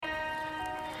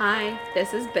Hi,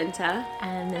 this is Binta,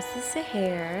 And this is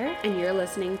Sahar. and you're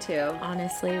listening to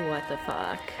Honestly, what the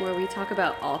fuck? where we talk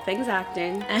about all things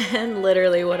acting. And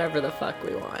literally whatever the fuck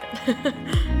we want.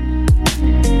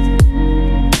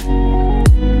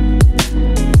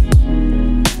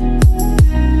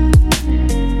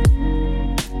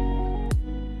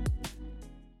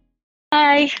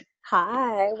 Hi.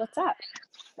 Hi, what's up?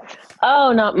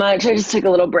 Oh, not much. I just took a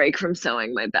little break from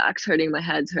sewing. My back's hurting, my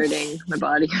head's hurting, my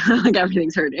body, like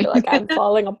everything's hurting. You're like, I'm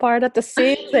falling apart at the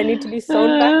seams. I need to be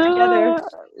sewn back together.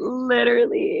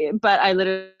 Literally. But I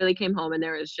literally came home and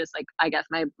there was just like, I guess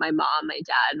my mom, my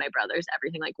dad, my brothers,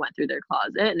 everything like went through their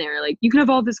closet and they were like, you can have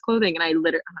all this clothing. And I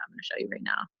literally, I'm going to show you right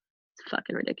now. It's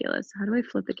fucking ridiculous. How do I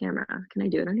flip the camera? Can I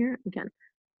do it on here? I can.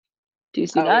 Do you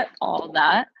see Oh, that? yeah. All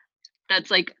that?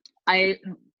 That's like, I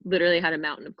literally had a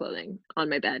mountain of clothing on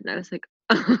my bed and I was like,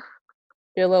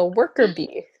 Your little worker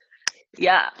bee.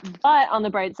 yeah. But on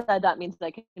the bright side, that means I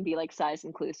can be like size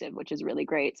inclusive, which is really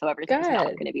great. So everything's not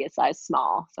Good. going to be a size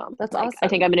small. So I'm That's like, I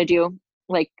think awesome. I'm going to do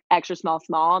like extra small,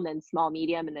 small, and then small,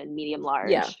 medium, and then medium,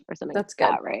 Yeah, large or something like that's good.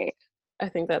 that, right? I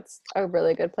think that's a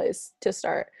really good place to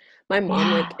start. My mom,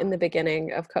 Yeah. like in the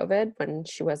beginning of COVID, when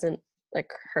she wasn't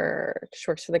she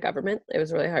works for the government, it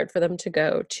was really hard for them to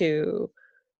go to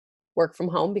work from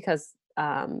home because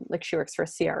like she works for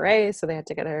CRA, so they had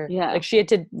to get her, Yeah. like she had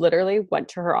to literally went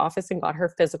to her office and got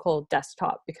her physical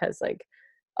desktop because like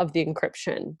of the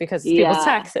encryption because people's Yeah.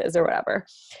 taxes or whatever.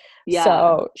 Yeah.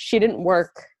 So she didn't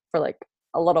work for like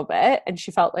a little bit and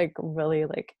she felt like really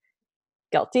like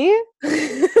guilty.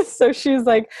 So she's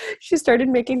like, she started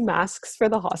making masks for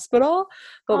the hospital.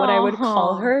 But when I would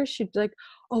call Oh. her, she'd be like,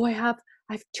 oh, I have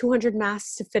 200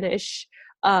 masks to finish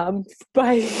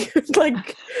by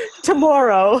like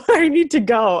tomorrow. I need to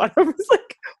go. And I was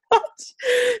like, what?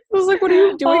 I was like, what are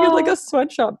you doing in like a Oh,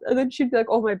 sweatshop? And then she'd be like,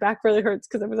 oh, my back really hurts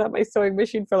because I was at my sewing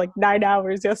machine for like 9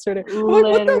 hours yesterday. I'm like, why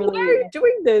are literally. you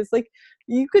doing this? Like,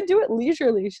 you could do it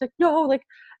leisurely. She's like, no, like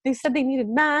they said they needed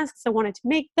masks. I wanted to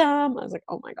make them. I was like,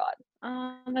 oh my God.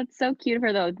 Oh, that's so cute of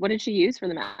her though. What did she use for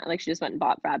the mask? Like she just went and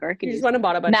bought fabric She and just used went and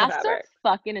bought a bunch of masks are fabric.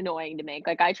 fucking annoying to make.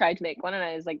 Like I tried to make one and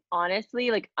I was like,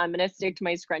 honestly, like I'm gonna stick to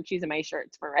my scrunchies and my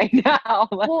shirts for right now.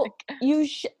 Like, Well,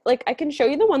 like I can show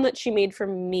you the one that she made for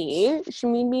me. She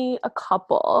made me a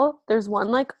couple. There's one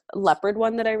like leopard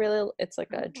one that I really it's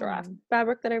like a giraffe oh,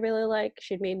 fabric that I really like.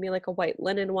 She'd made me like a white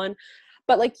linen one.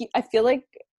 But like I feel like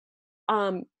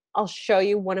um I'll show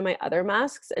you one of my other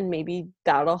masks and maybe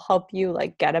that'll help you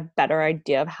like get a better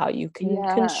idea of how you can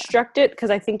yeah, construct it because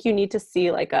I think you need to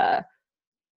see like a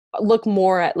look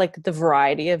more at like the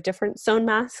variety of different sewn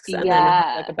masks and then have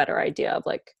like a yeah. better idea of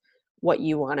like what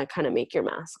you want to kind of make your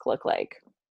mask look like.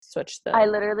 Switch I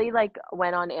the literally like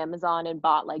went on Amazon and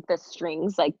bought like the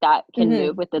strings like that can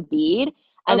move hmm with the bead.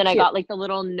 And Oh, then I cute. got like the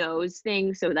little nose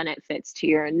thing so then it fits to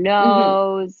your hmm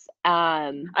nose.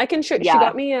 I can show. She Yeah.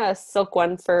 got me a silk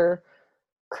one for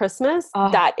Christmas. Oh,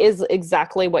 That is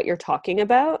exactly what you're talking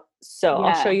about. So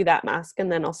I'll show yeah. you that mask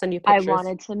and then I'll send you I pictures.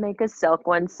 wanted to make a silk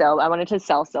one I wanted to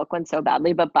sell silk one so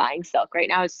badly, but buying silk right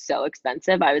now is so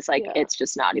expensive. I was like, Yeah, it's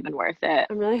just not even worth it.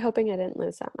 I'm really hoping I didn't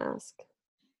lose that mask.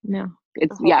 No. I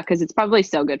It's yeah, hope. because it's probably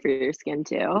so good for your skin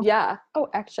too. Yeah. Oh,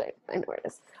 actually, I know where it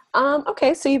is.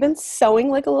 Okay, so you've been sewing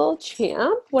like a little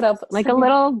champ. What else Like have a you?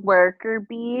 little worker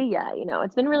bee. Yeah,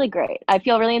 it's been really great. I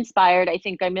feel really inspired. I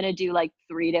think I'm gonna do like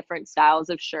three different styles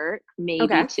of shirt, maybe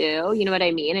Okay. two, you know what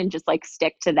I mean? And just like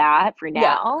stick to that for Yeah,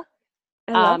 now.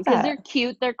 I love Because they're that.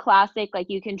 cute, they're classic, like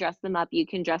you can dress them up, you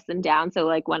can dress them down. So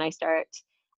like when I start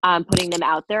putting them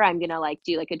out there, I'm gonna like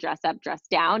do like a dress up, dress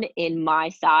down in my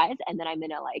size, and then I'm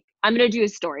gonna do a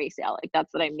story sale. Like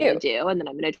that's what I'm gonna Cute. do, and then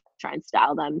I'm gonna try and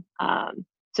style them.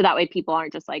 So that way people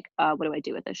aren't just like, what do I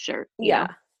do with this shirt? Yeah,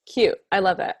 cute. I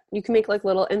love it. You can make like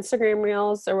little Instagram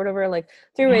reels or whatever, like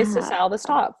 3 ways to Yeah. style this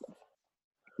top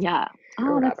Yeah.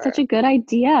 or Oh, that's such whatever. a good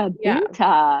idea, Yeah.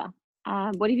 Binta.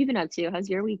 What have you been up to? How's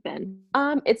your week been?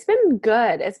 It's been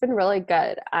good. It's been really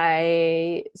good.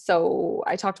 I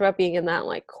talked about being in that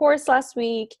like course last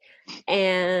week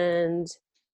and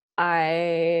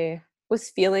I was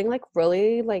feeling like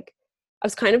really like I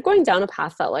was kind of going down a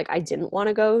path that like I didn't want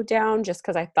to go down just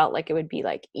because I felt like it would be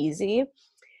like easy.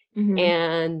 Mm-hmm.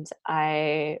 And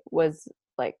I was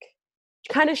like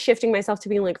kind of shifting myself to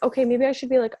being like, okay, maybe I should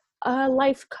be like a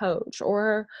life coach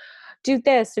or do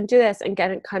this and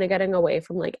getting away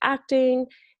from like acting.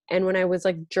 And when I was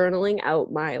like journaling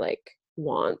out my like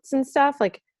wants and stuff,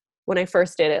 like when I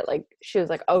first did it, like she was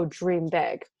like, oh, dream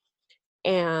big.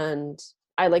 And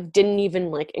I like didn't even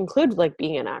like include like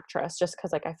being an actress just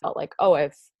because like I felt like, oh,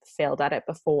 I've failed at it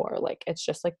before. Like it's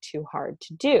just like too hard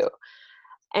to do.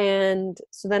 And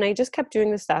so then I just kept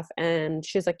doing this stuff, and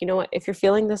she's like, you know what, if you're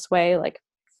feeling this way, like,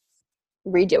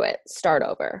 redo it, start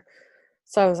over.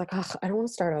 So I was like, ugh, I don't want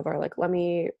to start over. Like, let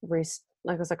me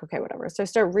like, I was like, okay, whatever. So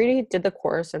did the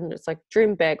course, and it's like,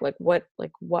 dream big. Like, what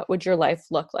would your life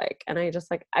look like? And I just,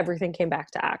 like, everything came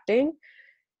back to acting.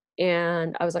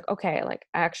 And I was like, okay, like,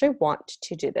 I actually want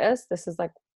to do this. This is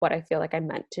like what I feel like I'm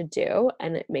meant to do,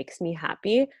 and it makes me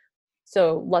happy.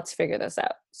 So let's figure this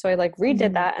out. So I, like,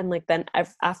 redid that. And, like, then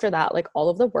after that, like, all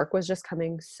of the work was just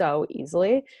coming so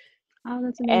easily. Oh,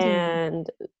 that's amazing. And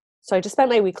so I just spent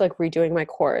my week, like, redoing my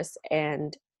course,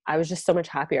 and I was just so much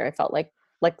happier. I felt like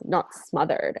not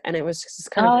smothered, and it was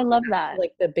just kind of I love that.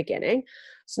 like the beginning.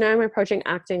 So now I'm approaching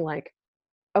acting like,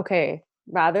 okay,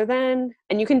 rather than,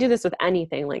 and you can do this with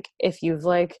anything. Like, if you've,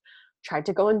 like, tried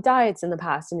to go on diets in the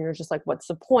past and you're just like, what's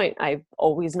the point? I've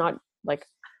always not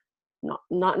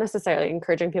necessarily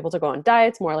encouraging people to go on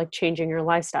diets, more like changing your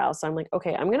lifestyle. So I'm like,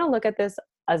 okay, I'm going to look at this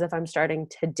as if I'm starting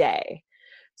today.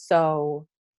 So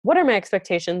what are my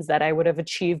expectations that I would have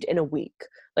achieved in a week?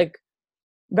 Like,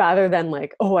 rather than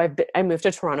like, oh, I moved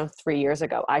to Toronto 3 years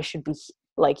ago, I should be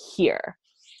like here.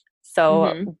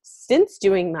 So since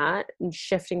doing that and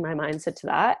shifting my mindset to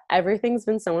that, everything's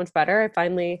been so much better.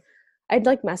 I'd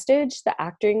like messaged the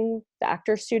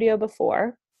actor studio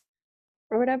before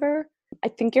or whatever. I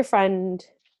think your friend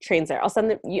trains there. I'll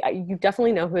send them. You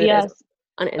definitely know who it is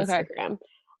on Instagram. Okay.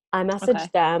 I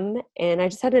messaged them, and I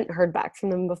just hadn't heard back from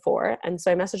them before. And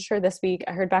so I messaged her this week.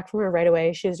 I heard back from her right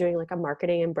away. She was doing like a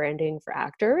marketing and branding for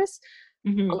actors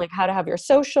on like how to have your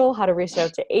social, how to reach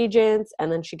out to agents.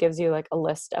 And then she gives you like a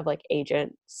list of like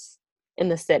agents in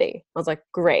the city. I was like,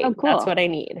 great, that's what I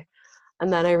need.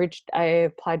 And then I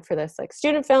applied for this like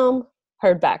student film,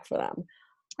 heard back from them.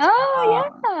 Oh,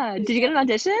 yeah. Did you get an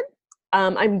audition?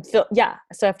 So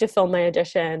I have to film my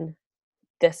audition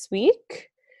this week.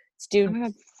 It's due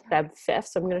Feb 5th,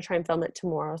 so I'm going to try and film it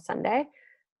tomorrow, Sunday.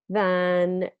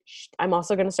 Then I'm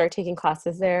also going to start taking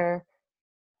classes there.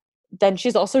 Then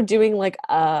she's also doing like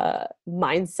a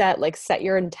mindset, like set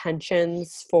your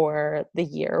intentions for the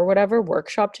year or whatever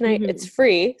workshop tonight. It's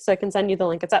free, so I can send you the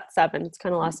link. It's at 7. It's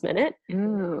kind of last minute.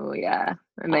 Oh, yeah.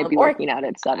 I might be working out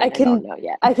at 7. I don't know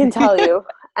yet. I can tell you.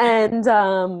 And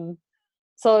so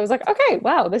I was like, okay,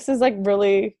 wow, this is like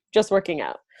really just working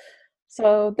out.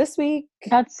 So this week.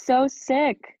 That's so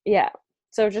sick. Yeah.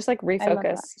 So just like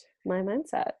refocused my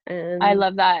mindset. And I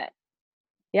love that.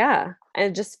 Yeah.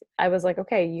 And I was like,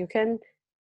 okay, you can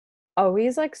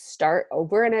always like start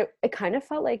over. And it kind of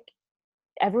felt like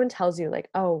everyone tells you like,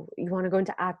 oh, you want to go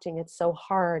into acting, it's so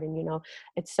hard. And, you know,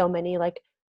 it's so many like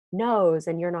no's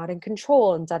and you're not in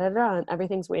control and and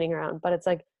everything's waiting around. But it's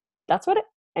like, that's what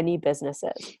any business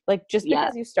is. Like, just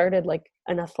because you started like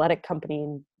an athletic company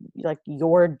and like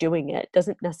you're doing it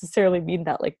doesn't necessarily mean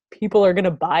that like people are going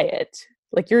to buy it.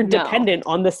 Like, you're dependent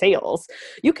on the sales.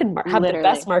 You can have the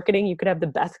best marketing, you could have the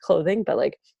best clothing, but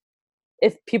like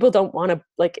if people don't want to,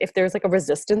 like if there's like a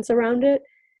resistance around it,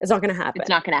 it's not going to happen. It's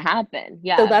not going to happen.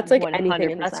 Yeah. So that's like 100%.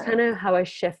 Anything. And that's kind of how I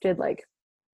shifted, like,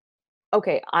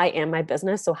 okay, I am my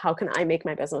business, so how can I make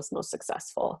my business most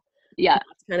successful? Yeah. And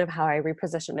that's kind of how I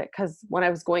repositioned it. Because when I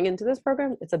was going into this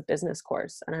program, it's a business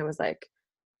course. And I was like,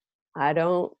 I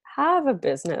don't have a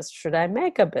business. Should I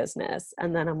make a business?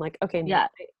 And then I'm like, okay, now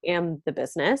I am the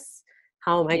business.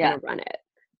 How am I going to run it?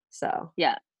 So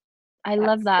yeah, I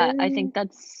love that. I think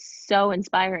that's so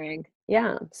inspiring.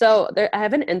 Yeah. So I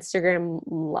have an Instagram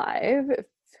live. If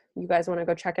you guys want to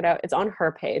go check it out, it's on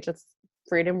her page. It's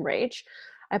Freedom Rach.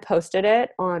 I posted it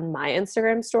on my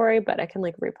Instagram story, but I can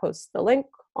like repost the link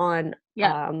on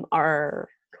our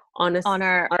podcast,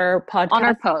 on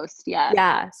our post.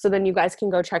 Yeah. So then you guys can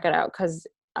go check it out, because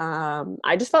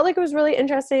I just felt like it was really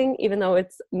interesting, even though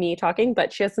it's me talking,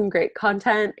 but she has some great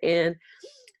content, and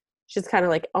she's kind of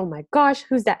like, oh my gosh,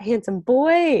 who's that handsome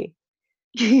boy?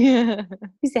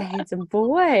 Who's that handsome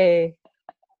boy?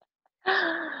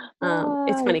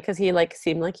 It's funny because he like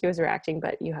seemed like he was reacting,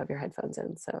 but you have your headphones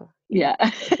in, so he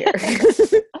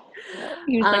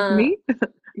was like, me?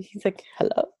 He's like,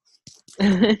 hello.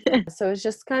 So it's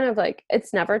just kind of like,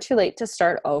 it's never too late to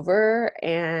start over,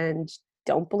 and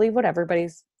don't believe what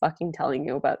everybody's fucking telling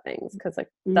you about things, because like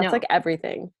that's like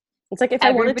everything. It's like if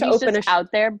I wanted to open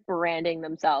out there branding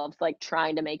themselves, like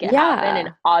trying to make it happen,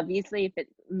 and obviously if it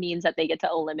means that they get to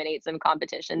eliminate some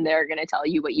competition, they're gonna tell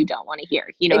you what you don't want to hear.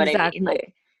 You know what I mean?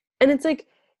 Like, and it's like,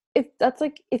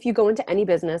 if you go into any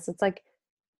business, it's like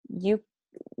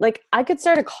I could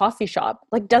start a coffee shop.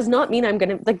 Like, does not mean I'm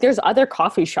gonna, like, there's other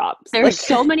coffee shops. There's like,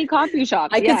 so many coffee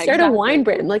shops. I could start a wine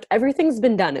brand. Like, everything's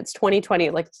been done. It's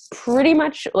 2020. Like, pretty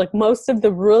much, like, most of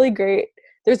the really great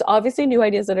there's obviously new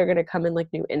ideas that are going to come in, like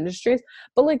new industries,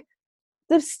 but like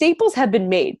the staples have been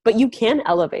made, but you can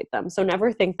elevate them. So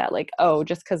never think that like, oh,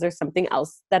 just because there's something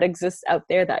else that exists out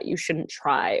there that you shouldn't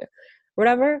try,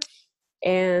 whatever.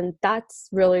 And that's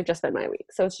really just been my week.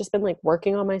 So it's just been like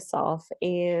working on myself,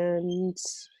 and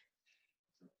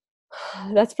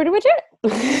that's pretty much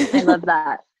it. I love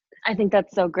that. I think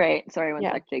that's so great. Sorry, one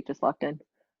Yeah. sec. Jake just walked in.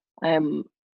 I'm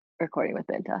recording with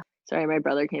Binta. Sorry, my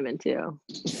brother came in too.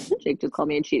 Jake just called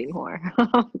me a cheating whore.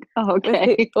 Oh,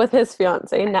 okay. With his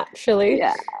fiance, naturally.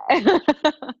 Yeah.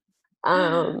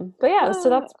 But yeah, so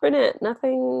that's been it.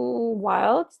 Nothing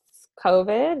wild. It's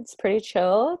COVID. It's pretty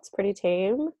chill. It's pretty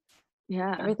tame.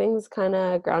 Yeah. Everything's kind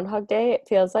of Groundhog Day. It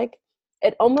feels like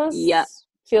it almost Yeah.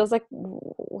 feels like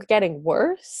we're getting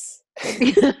worse.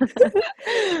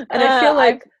 And I feel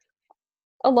like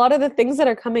a lot of the things that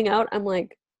are coming out, I'm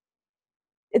like,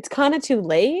 it's kind of too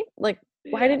late. Like,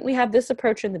 why didn't we have this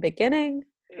approach in the beginning?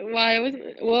 Why was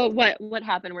well? What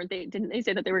happened? Didn't they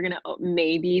say that they were gonna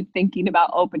maybe thinking about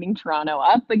opening Toronto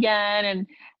up again,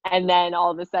 and then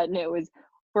all of a sudden it was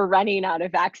we're running out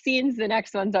of vaccines. The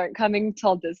next ones aren't coming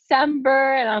till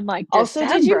December, and I'm like, Also,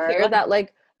 did you hear December? that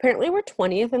like apparently we're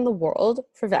 20th in the world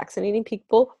for vaccinating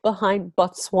people behind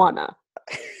Botswana?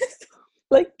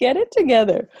 Like, get it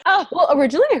together. Oh, Well,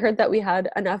 originally I heard that we had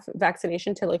enough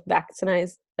vaccination to like vaccinate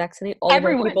all of our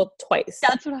everyone. people twice.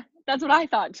 That's what I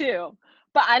thought too.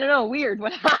 But I don't know. Weird.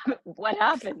 What happened? What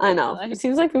happened? I know. Like, It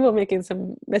seems like people are making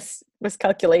some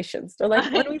miscalculations. They're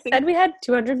like, when we said we had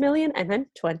 200 million, I meant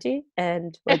 20,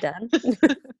 and we're done.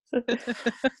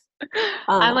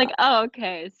 I'm like, oh,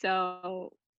 okay.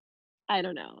 So I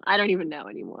don't know. I don't even know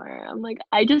anymore. I'm like,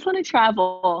 I just want to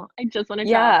travel. I just want to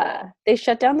Yeah, travel. they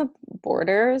shut down the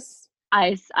borders.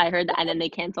 I heard that, and then they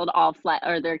canceled all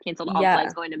they're canceled all Yeah.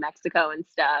 flights going to Mexico and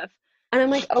stuff. And I'm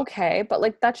like, okay, but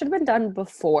like that should have been done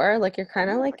before. Like you're kind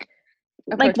of like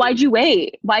Why'd you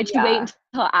wait? Why'd you wait Yeah.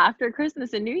 until after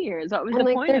Christmas and New Year's? What was And the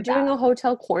like point they're of doing that? a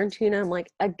hotel quarantine. I'm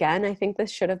like, again, I think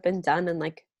this should have been done in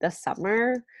like the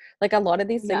summer. Like a lot of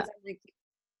these Yeah. things,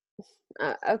 I'm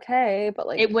like, okay, but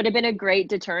like, It would have been a great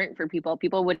deterrent for people.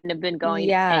 People wouldn't have been going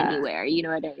yeah, anywhere. You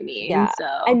know what I mean? yeah. So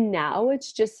And now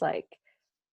it's just like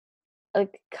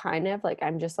kind of like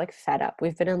I'm just like fed up.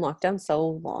 We've been in lockdown so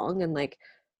long, and like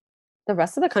the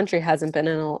rest of the country hasn't been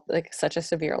in like such a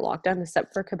severe lockdown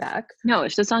except for Quebec no,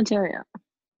 it's just Ontario.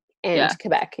 and Yeah,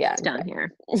 Quebec. Yeah, it's down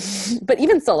here. but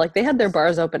even still, like they had their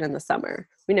bars open in the summer.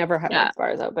 We never had Yeah. our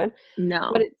bars open. No.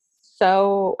 But it's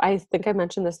so, I think I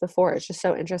mentioned this before. It's just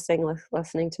so interesting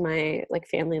listening to my like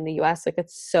family in the US. Like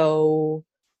it's so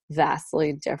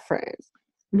vastly different.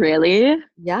 Really?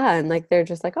 Yeah, and like they're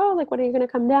just like, oh, like when are you gonna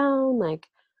come down? Like,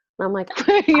 and I'm like,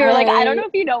 You're like, I don't know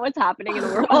if you know what's happening in the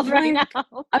I'm world right like,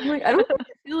 now. I'm like, I don't know if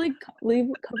I feel like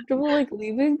comfortable like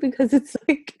leaving, because it's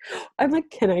like, I'm like,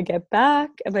 can I get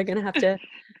back? Am I gonna have to?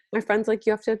 My friend's like,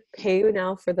 you have to pay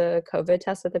now for the COVID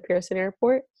test at the Pearson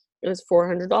Airport. It was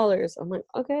 $400. I'm like,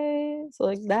 okay, so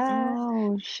like that.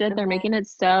 Oh shit, And they're then, making it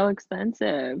so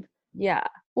expensive. yeah,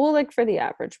 well, like for the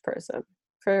average person,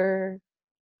 for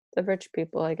the rich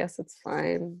people, I guess it's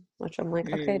fine. Which I'm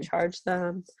like, okay, charge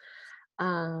them.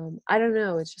 I don't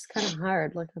know. It's just kind of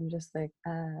hard. Like I'm just like,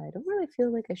 I don't really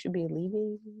feel like I should be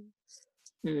leaving.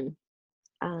 Mm.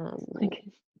 Um,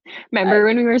 Remember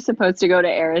when we were supposed to go to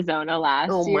Arizona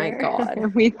last oh my year? God.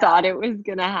 And we thought it was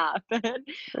gonna happen.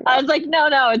 I was like, no,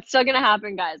 it's still gonna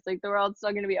happen, guys. Like the world's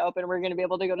still gonna be open. We're gonna be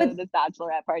able to go to this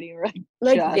bachelorette party. And we're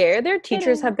like just their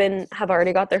teachers kidding. have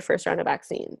already got their first round of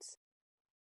vaccines.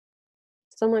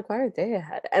 So I'm like, why are they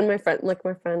ahead? And my friend,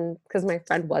 because my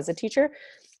friend was a teacher,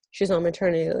 she's on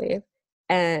maternity leave,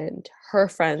 and her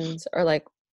friends are like,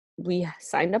 we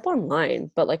signed up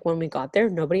online, but like when we got there,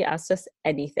 nobody asked us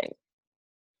anything.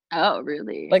 Oh,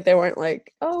 really? Like they weren't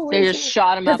like, oh, They just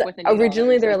shot him up with a needle.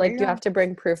 originally they're "Here like, you you go." have to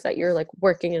bring proof that you're like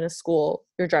working in a school,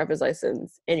 your driver's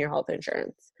license, and your health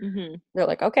insurance. Mhm. They're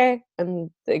like, okay, and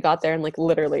they got there and like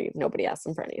literally nobody asked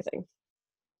them for anything.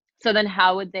 So then,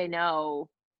 how would they know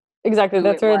Exactly, who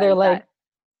that's it where they're was like,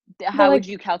 how would like,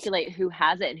 you calculate who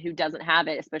has it and who doesn't have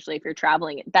it, especially if you're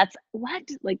traveling? That's what?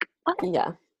 Like what?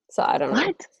 yeah. So I don't know.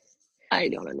 What? I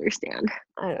don't understand.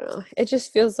 I don't know. It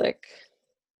just feels like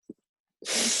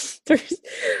there's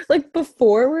like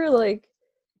before we're like,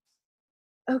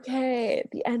 okay,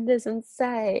 the end is in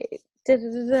sight.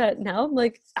 Now I'm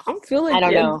like, I don't feel like I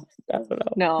don't the know. end. I don't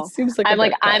know. No. It seems like I'm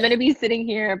like, dark I'm cloud. gonna be sitting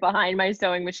here behind my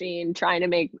sewing machine trying to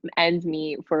make ends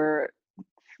meet for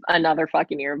another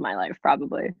fucking year of my life,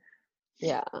 probably.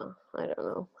 Yeah, I don't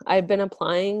know. I've been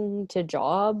applying to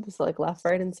jobs like left,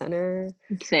 right, and center.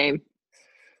 Same.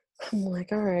 I'm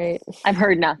like, all right. I've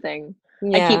heard nothing.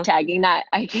 Yeah.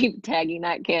 I keep tagging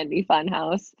that Candy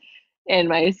Funhouse in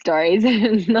my stories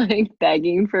and like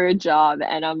begging for a job.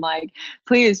 And I'm like,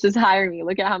 please just hire me.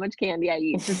 Look at how much candy I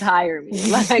eat. Just hire me.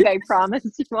 Like I promise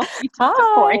you won't be Hi.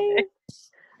 disappointed.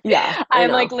 Yeah, I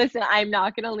I'm like, know. listen, I'm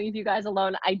not gonna leave you guys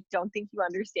alone. I don't think you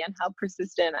understand how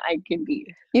persistent I can be.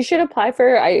 You should apply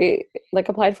for I like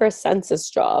applied for a census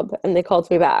job and they called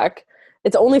me back.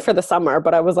 It's only for the summer,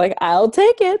 but I was like, I'll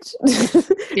take it. If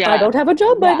I Yeah. don't have a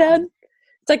job by Yeah. then.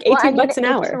 It's like Well, I 18 mean, bucks an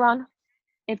hour.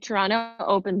 if Toronto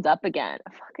opens up again,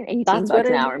 fucking 18 That's what bucks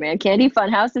an I hour, mean. man. Candy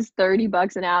Funhouse is 30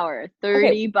 bucks an hour. Okay,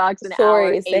 30 bucks an hour,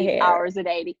 sorry is the 8 hair. hours a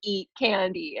day to eat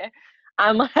candy.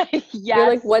 I'm like, You're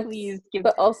like, yes, what's please give.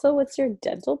 but also what's your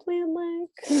dental plan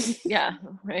like? Yeah,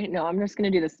 right. No, I'm just gonna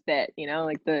do the spit,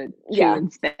 like the chew Yeah.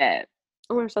 and spit.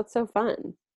 Oh my gosh, that's so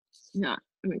fun. Yeah,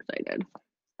 I'm excited.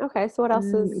 Okay, so what else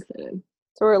I'm is excited.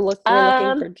 so we're looking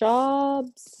Um, for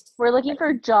jobs. we're looking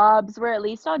for jobs. We're at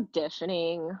least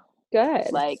auditioning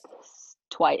Good. like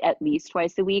at least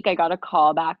twice a week. I got a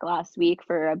call back last week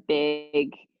for a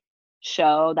big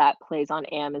show that plays on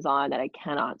Amazon that I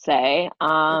cannot say.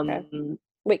 Okay.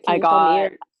 Wait, can I you tell me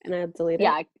got or and I'll delete it?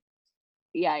 yeah,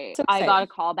 yeah. So I got a exciting.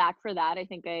 call back for that. I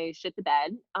think I shit the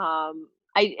bed.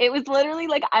 It was literally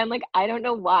like I'm like I don't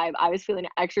know why. I was feeling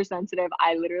extra sensitive.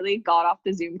 I literally got off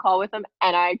the Zoom call with him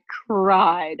and I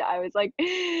cried. I was like,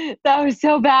 that was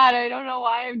so bad. I don't know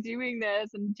why I'm doing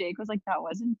this. And Jake was like, that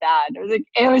wasn't bad. I was like,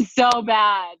 it was so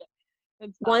bad.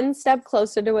 It's fine. One step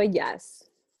closer to a yes.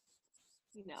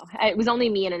 It was only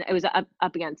me and it was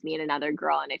up against me and another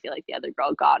girl, and I feel like the other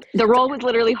girl got the role was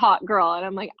literally hot girl, and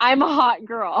I'm like, I'm a hot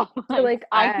girl, You're like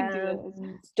like, I can do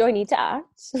this. do I need to act?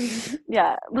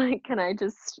 Yeah, like can I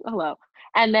just hello?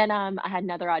 And then I had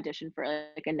another audition for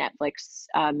like a Netflix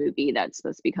movie that's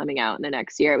supposed to be coming out in the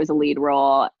next year. It was a lead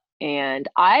role, and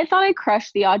I thought I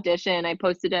crushed the audition. I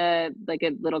posted a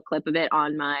little clip of it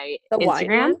on my The wine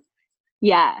Instagram. one?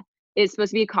 Yeah, it's supposed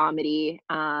to be a comedy,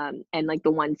 and like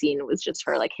the one scene was just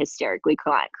her like hysterically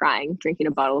crying, drinking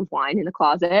a bottle of wine in the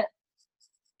closet.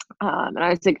 And I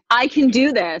was like, I can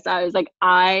do this. I was like,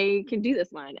 I can do this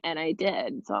one, and I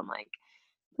did. So I'm like,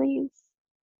 please,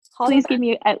 All the please give best.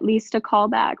 me at least a call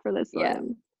back for this Yeah.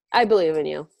 one. I believe in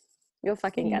you. You'll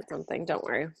fucking get Thanks. something. Don't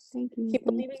worry. Thank you. Keep Thank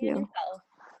believing in you. yourself.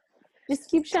 Just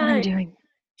keep That's what I'm shining.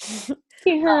 doing.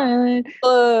 Yeah.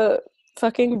 The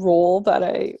fucking role that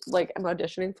I like am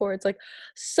auditioning for, it's like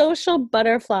social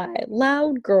butterfly,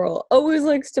 loud girl, always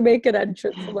likes to make an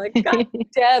entrance. I'm like, God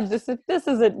damn, this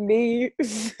isn't me.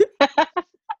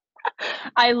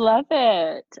 I love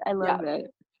it. I Yeah. love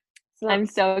it. So I'm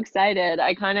that's so excited.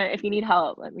 I kind of, if you need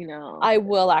help, let me know. I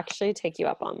will actually take you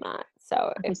up on that. So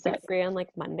Okay, if you're sick. free on like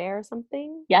Monday or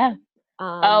something, Yeah.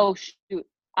 um Oh shoot.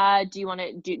 Do you want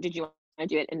to did you want to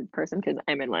do it in person? Because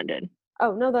I'm in London,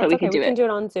 oh no, but that's we okay. can We do can it. do it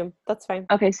on Zoom. That's fine.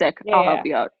 Okay, sick. Yeah, I'll yeah, help yeah.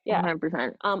 you out Yeah.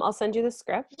 100%. I'll send you the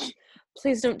script.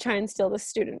 Please don't try and steal the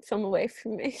student film away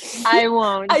from me. I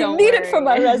won't. I Don't need it for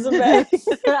worry. my resume.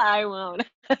 I won't.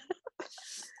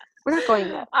 We're not going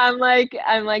yet. I'm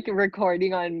like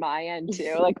recording on my end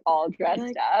too, like all dressed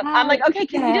Like, up. I'm hi, like, okay,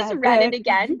 can we just read it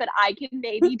Gavin. again? But I can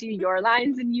maybe do your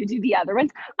lines and you do the other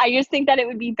ones. I just think that it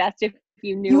would be best if you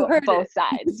You knew heard both it.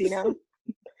 sides.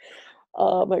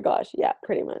 Oh my gosh, yeah,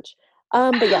 pretty much.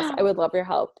 But yes, I would love your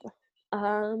help.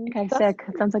 Okay, That's sick.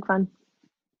 That sounds like fun.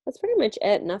 that's pretty much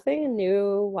it. Nothing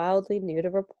new, wildly new to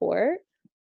report.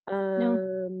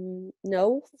 No.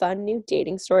 No fun new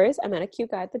dating stories. I met a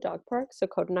cute guy at the dog park, so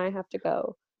Code and I have to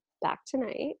go back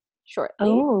tonight shortly.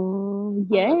 Oh, Um,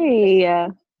 yay.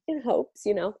 in hopes,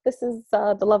 this is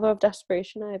the level of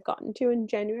desperation I have gotten to in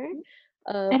January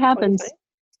of It 2020. happens.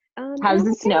 And How's I'm the okay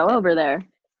with snow it. over there?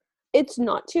 It's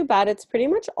not too bad. It's pretty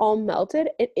much all melted.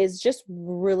 It is just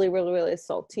really, really, really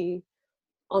salty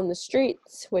on the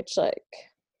streets, which like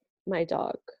my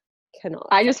dog cannot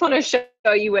I just want to fucking.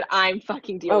 show you what I'm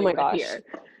fucking Oh dealing my with gosh. here.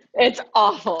 It's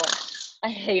awful. I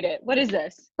hate it. What is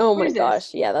this? Oh What my is this?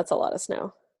 gosh. Yeah, that's a lot of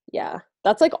snow. Yeah.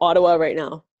 That's like Ottawa right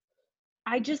now.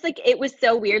 I just like it was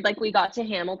so weird. Like we got to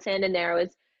Hamilton and there was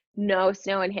no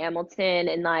snow in Hamilton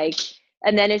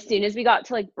and then as soon as we got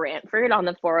to like Brantford on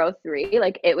the 403,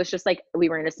 like it was just like we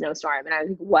were in a snowstorm and I was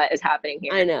like, what is happening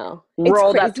I here? know. It's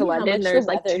Rolled up to crazy how London, much the there's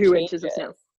like weather 2 inches of snow.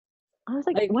 changes. I was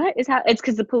like, Like, what is happening? It's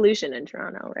because the pollution in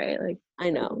Toronto, right? I I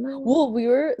know. don't know. Well, we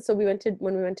went to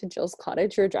when we went to Jill's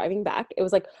cottage, we were driving back. It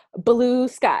was like blue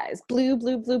skies, blue,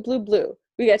 blue, blue, blue, blue.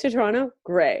 We get to Toronto,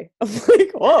 gray. I'm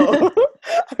like, whoa.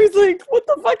 I was like, what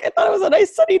the fuck? I thought it was a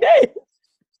nice sunny day.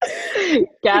 Like,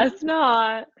 Guess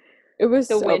not. it was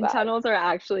The so wind bad. tunnels are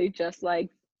actually just like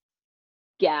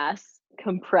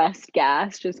compressed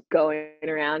gas, just going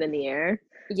around in the air.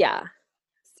 Yeah.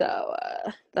 So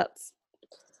that's,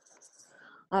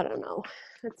 I don't know.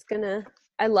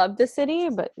 I love the city,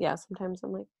 but yeah, sometimes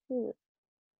I'm like,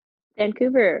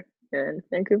 Vancouver, man.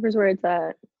 Vancouver's where it's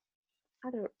at. I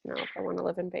don't know if I want to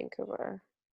live in Vancouver.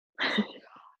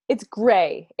 It's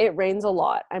gray. It rains a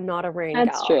lot. I'm not a rain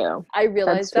That's gal. true. I That's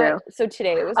realized that. true. So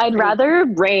today it was I'd pretty. rather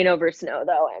rain over snow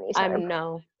though, anytime.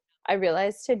 No. I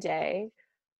realized today.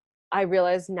 I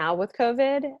realize now with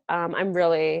COVID, I'm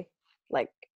really like,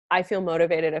 I feel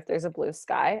motivated if there's a blue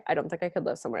sky. I don't think I could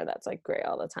live somewhere that's like gray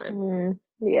all the time.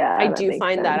 I Yeah, that do makes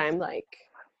find that sense. like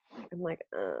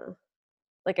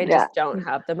I Yeah. just don't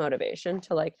have the motivation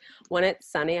to like, when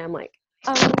it's sunny, I'm like,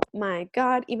 oh my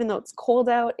God, even though it's cold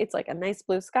out, it's like a nice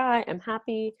blue sky. I'm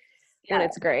happy. When Yeah.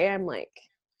 it's gray, I'm like,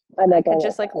 I I like could all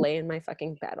just that. like lay in my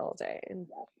fucking bed all day and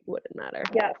wouldn't matter.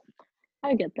 Yeah,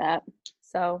 I get that.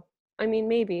 So, I mean,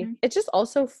 maybe. Mhm. It's just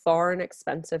also far and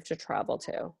expensive to travel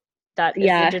to. That is the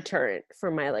Yeah, deterrent for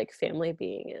my like family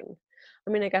being in. I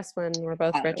mean, I guess when we're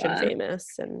both rich and Ottawa.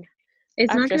 famous and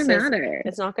It's not gonna actresses, matter.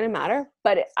 it's not going to matter.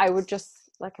 But I would just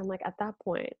like, I'm like, at that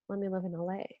point, let me live in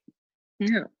LA.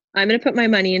 No, I'm gonna put my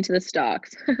money into the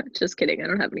stocks. Just kidding. I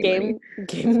don't have any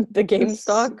money. The game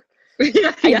stock.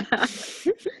 Yeah.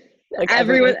 Like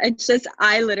Everyone, everyone. it's just,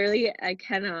 I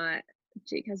cannot.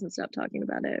 Jake hasn't stopped talking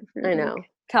about it for I like. know.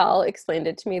 Cal explained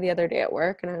it to me the other day at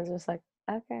work, and I was just like,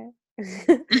 okay.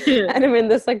 And I'm in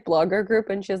this like blogger group,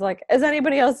 and she's like, "Is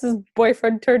anybody else's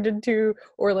boyfriend turned into,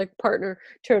 or like partner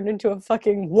turned into a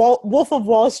fucking Wolf of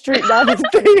Wall Street now that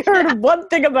they heard one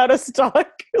thing about a stock?"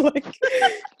 Like,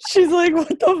 she's like, "What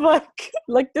the fuck?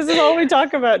 Like, this is all we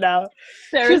talk about now."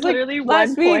 There's She's like, literally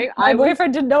 "Last one week, point my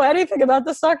boyfriend didn't know anything about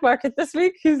the stock market. This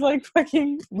week, he's like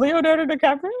fucking Leonardo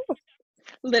DiCaprio."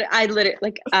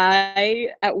 I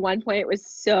at one point was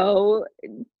so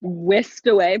whisked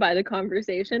away by the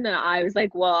conversation that I was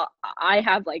like, well, I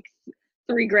have like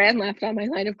 $3,000 left on my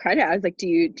line of credit. I was like, do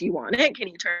you want it? Can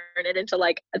you turn it into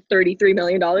like $33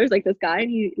 million like this guy? And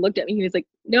he looked at me, he was like,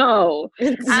 no.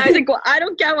 And I was like, well, I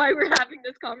don't get why we're having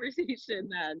this conversation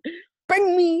then.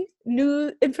 Bring me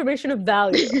new information of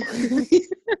value.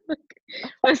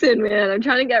 Listen, man, I'm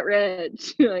trying to get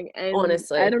rich. Like, and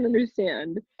Honestly, I don't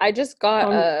understand. I just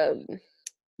got a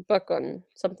book on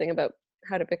something about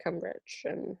how to become rich,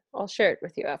 and I'll share it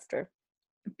with you after.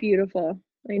 Beautiful.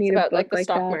 I It's need a about like book the like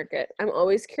stock that. market. I'm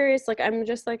always curious. Like, I'm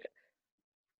just like,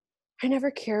 I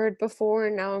never cared before,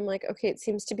 and now I'm like, okay, it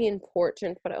seems to be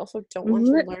important, but I also don't want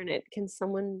to learn it. Can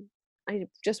someone? I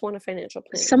just want a financial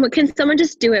planner. Someone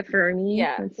just do it for me?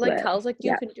 Yeah, That's like what. Cal's like,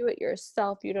 you Yeah. can do it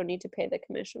yourself. You don't need to pay the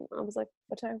commission. I was like,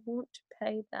 but I want to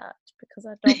pay that because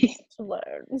I don't want to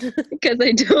learn. Because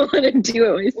I don't want to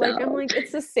do it myself. Like, I'm like,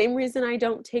 it's the same reason I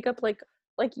don't take up like,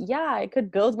 yeah, I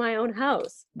could build my own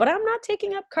house, but I'm not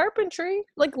taking up carpentry.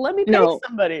 Like, let me pay No.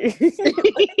 somebody.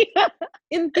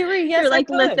 In theory, yes, You're like,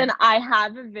 I could. listen, I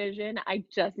have a vision. I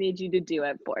just need you to do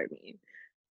it for me.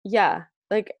 Yeah,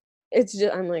 like, it's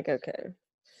just, I'm like, okay.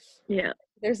 Yeah.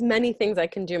 There's many things I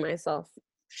can do myself.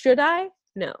 Should I?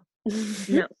 No.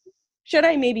 No. Should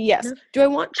I? Maybe yes. No. Do I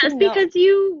want to? Just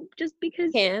because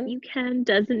you can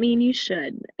doesn't mean you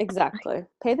should. Exactly.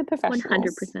 Pay the professionals.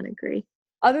 100% agree.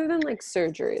 Other than like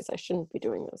surgeries, I shouldn't be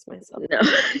doing those myself.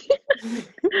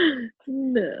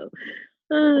 No.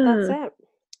 But that's it.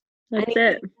 That's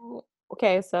it.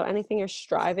 Okay, so anything you're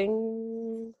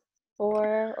striving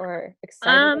for or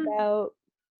excited about?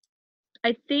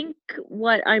 I think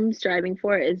what I'm striving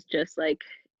for is just like,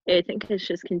 I think it's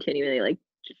just continually like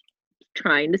just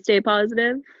trying to stay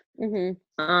positive. Mm-hmm.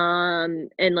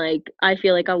 And like I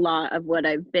feel like a lot of what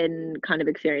I've been kind of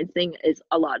experiencing is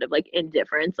a lot of like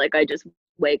indifference. Like I just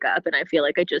wake up and I feel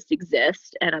like I just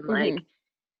exist, and I'm like,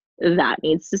 that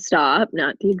needs to stop.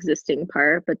 Not the existing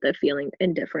part, but the feeling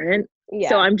indifferent. Yeah.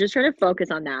 So I'm just trying to focus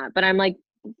on that. But I'm like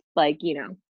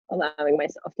allowing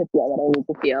myself to feel what I need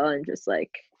to feel and just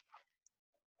like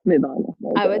move on.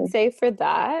 I would say for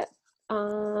that,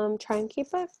 try and keep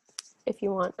it. If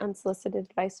you want unsolicited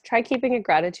advice, try keeping a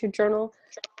gratitude journal.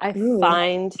 I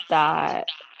find that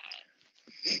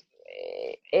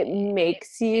it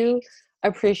makes you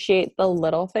appreciate the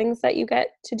little things that you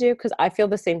get to do, because I feel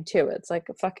the same too. It's like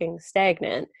fucking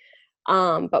stagnant.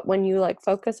 But when you like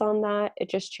focus on that, it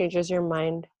just changes your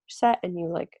mindset, and you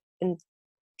like in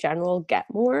general get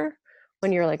more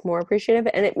when you're like more appreciative,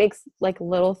 and it makes like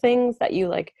little things that you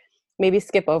like maybe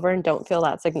skip over and don't feel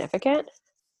that significant.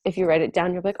 If you write it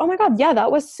down, you're like, oh my God, yeah,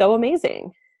 that was so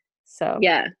amazing. So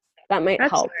yeah, that might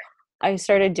help. I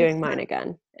started doing mine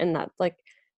again, and that's like,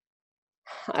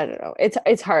 I don't know.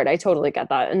 It's hard. I totally get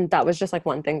that. And that was just like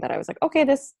one thing that I was like, okay,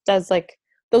 this does like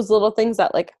those little things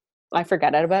that like I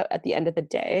forget about at the end of the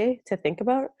day to think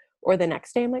about or the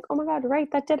next day I'm like, oh my God, right,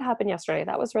 that did happen yesterday.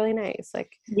 That was really nice.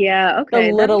 Like Yeah, the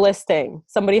okay. littlest thing.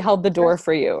 Somebody held the door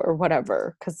for you or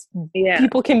whatever, because Yeah.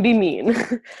 people can be mean.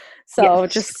 So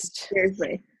Yes. just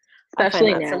Seriously. I find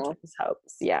Especially that now. sometimes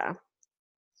helps. Yeah.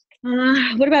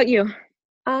 What about you?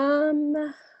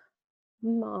 Um,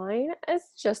 mine is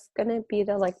just gonna be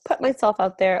to like put myself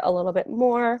out there a little bit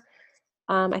more.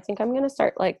 I think I'm gonna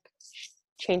start like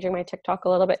changing my TikTok a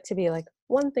little bit to be like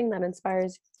one thing that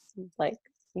inspires like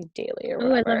you daily or Oh, I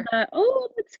love whatever. that. Oh,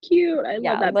 that's cute. I love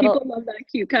Yeah, that. People love that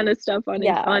cute kind of stuff on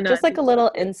yeah, on just like a TikTok.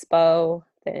 little inspo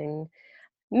thing.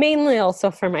 Mainly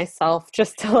also for myself,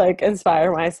 just to like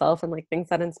inspire myself and like things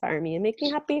that inspire me and make me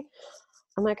happy.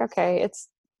 I'm like, okay, it's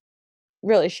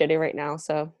really shitty right now,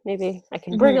 so maybe I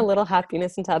can bring a little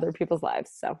happiness into other people's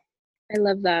lives. So I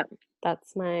love that.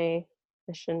 that's my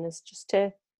mission, is just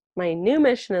to my new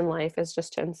mission in life is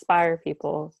just to inspire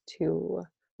people to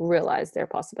realize their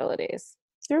possibilities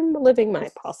through living my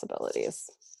possibilities.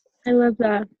 I love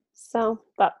that. So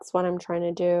that's what I'm trying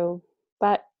to do.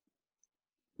 But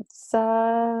it's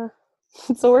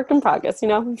it's a work in progress, you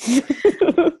know.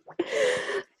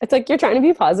 It's like you're trying to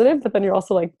be positive, but then you're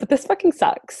also like, but this fucking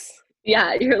sucks.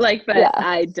 Yeah, you're like, but Yeah.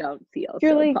 I don't feel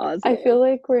You're so like, I positive. feel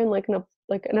like we're in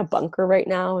in a bunker right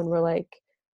now, and we're like,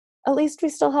 at least we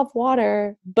still have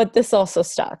water, but this also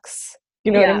sucks.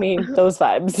 You know what I Yeah. mean? Those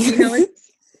vibes. You know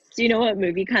what's do you know what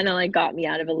movie kind of like got me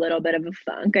out of a little bit of a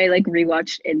funk? I like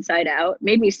rewatched Inside Out.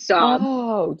 Made me sob,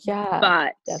 Oh, yeah.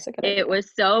 but That's a good it idea.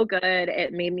 was so good.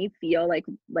 It made me feel like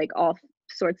all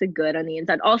sorts of good on the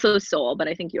inside. Also Soul, but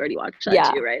I think you already watched that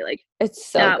Yeah, too, right? Like it's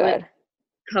so that was good.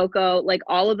 Coco, like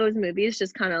all of those movies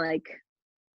just kind of like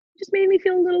just made me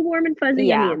feel a little warm and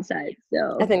fuzzy on the Yeah, inside.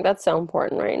 I So think that's so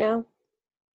important right now.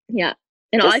 yeah.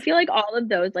 And I Just feel like all of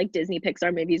those like Disney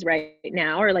Pixar movies right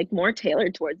now are like more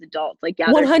tailored towards adults. Like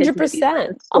yeah, they're kids movies, but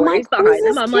the 100%. I'm like, stories who's behind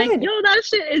them, this I'm like, kid? yo, that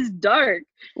shit is dark.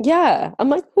 Yeah. I'm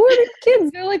like, who are these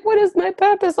kids? They're like, what is my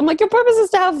purpose? I'm like, your purpose is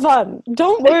to have fun.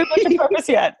 Don't worry about your purpose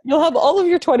yet. You'll have all of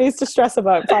your 20s to stress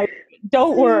about. Fine.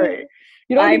 Don't worry.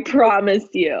 You don't I need to go. promise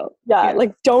you. Yeah, Yeah.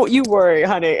 like, don't you worry,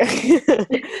 honey.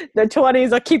 The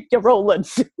 20s will keep you rolling,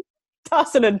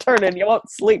 tossing and turning. You won't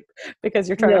sleep because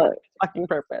you're trying to No. find your fucking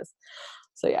purpose.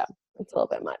 So yeah, it's a little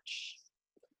bit much.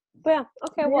 But yeah,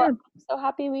 okay. Well, Yeah. I'm so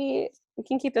happy we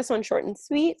can keep this one short and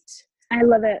sweet. I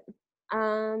love it.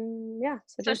 Yeah.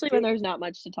 So just Especially when there's not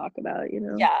much to talk about, you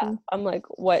know. yeah. So, I'm like,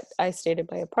 what I stayed in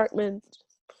my apartment.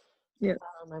 yeah.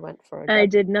 I went for a I drive.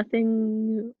 did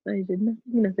nothing. I did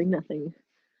nothing.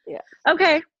 Yeah.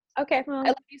 Okay. Okay. I Well,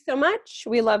 love you so much.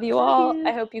 We love you love all. I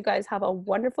you. hope you guys have a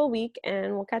wonderful week,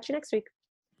 and we'll catch you next week.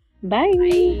 Bye.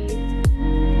 Bye.